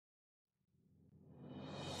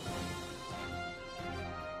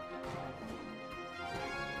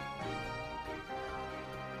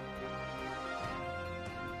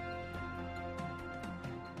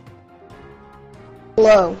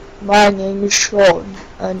Hello, my name is Sean,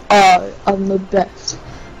 and I am the best,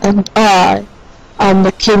 and I am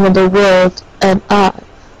the king of the world, and I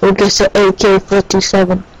will get an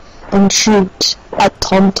AK-47 and shoot at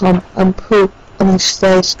TomTom and put on his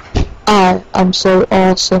face, I am so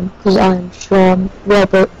awesome, because I am Sean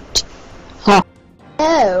Robert. Ha.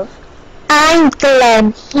 Hello, I'm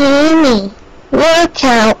Glenn Heaney. Look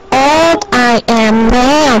how old I am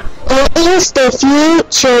now. It is the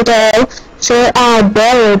future though, so I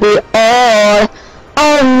better be old.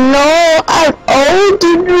 Oh no, I'm old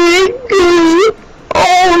and wrinkly.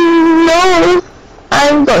 Oh no,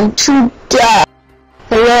 I'm going to die.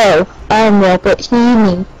 Hello, I'm Robert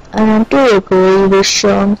Heaney, and I do agree with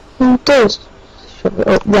Sean. He does shove it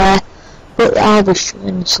up there, but I'll be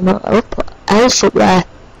shoving something else up there.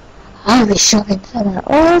 I'll be shoving something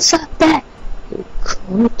else up there. You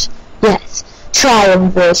cunt. Yes, try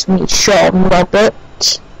and verse me, Sean Robert.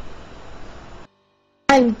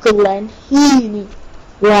 I'm Glenn Heaney.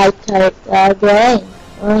 Like again.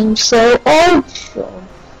 I'm so old, Sean.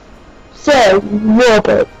 So,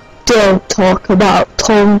 Robert, don't talk about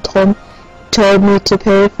TomTom. Told me to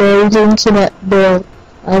pay for his internet bill,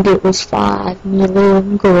 and it was 5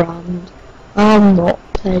 million grand. I'm not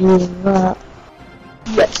paying that.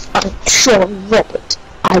 Yes, I'm Sean Robert.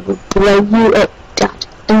 I will blow you up, Dad,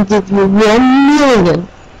 and give you 1 million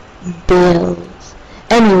bills.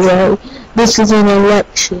 Anyway, this is an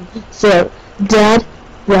election, so Dad,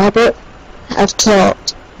 Robert have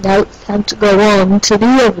talked. Now it's time to go on to the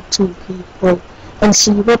other two people and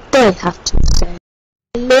see what they have to say.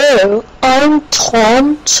 Hello, I'm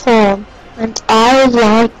TomTom, and I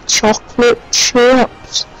like chocolate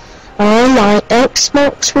chips. I like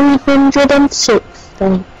Xbox 360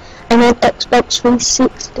 and on Xbox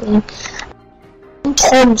 360. And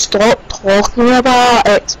Tom, stop talking about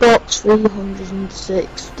Xbox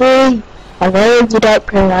 360. I know you don't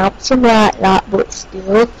pronounce them like that, but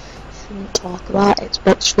still, you shouldn't talk about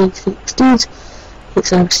Xbox 360s.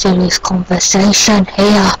 It's a serious conversation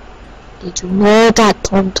here. Did you know that,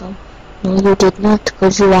 TomTom? No, you did not,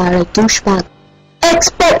 because you are a douchebag.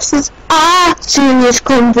 Xboxes are serious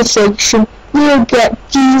conversation. You'll get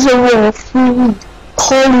Gears of War 3,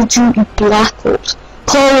 Call of Duty Black Ops,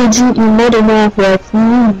 Call of Duty Modern Warfare 3,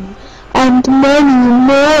 and many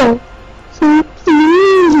more. So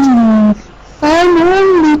please, I'm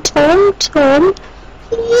only TomTom.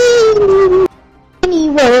 Please.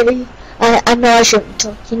 Anyway, I know I shouldn't be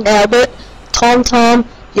talking now, but TomTom,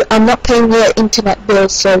 I'm not paying your internet bill,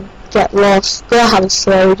 so get lost. Go have a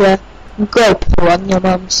soda, and go poo on your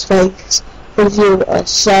mum's face, because you are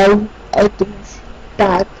so a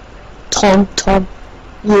douchebag. TomTom,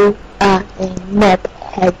 you are a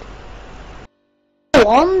knobhead. Go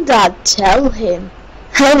on, Dad, tell him.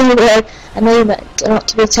 Anyway, I know you meant not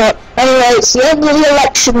to be told. Anyway, it's the end of the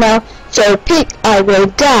election now, so pick either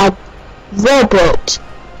Dad, Robert,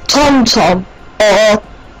 TomTom, or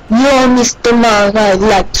you're Mr. Man, I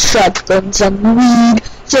like shotguns and weed,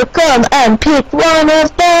 so come and pick one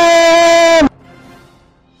of them!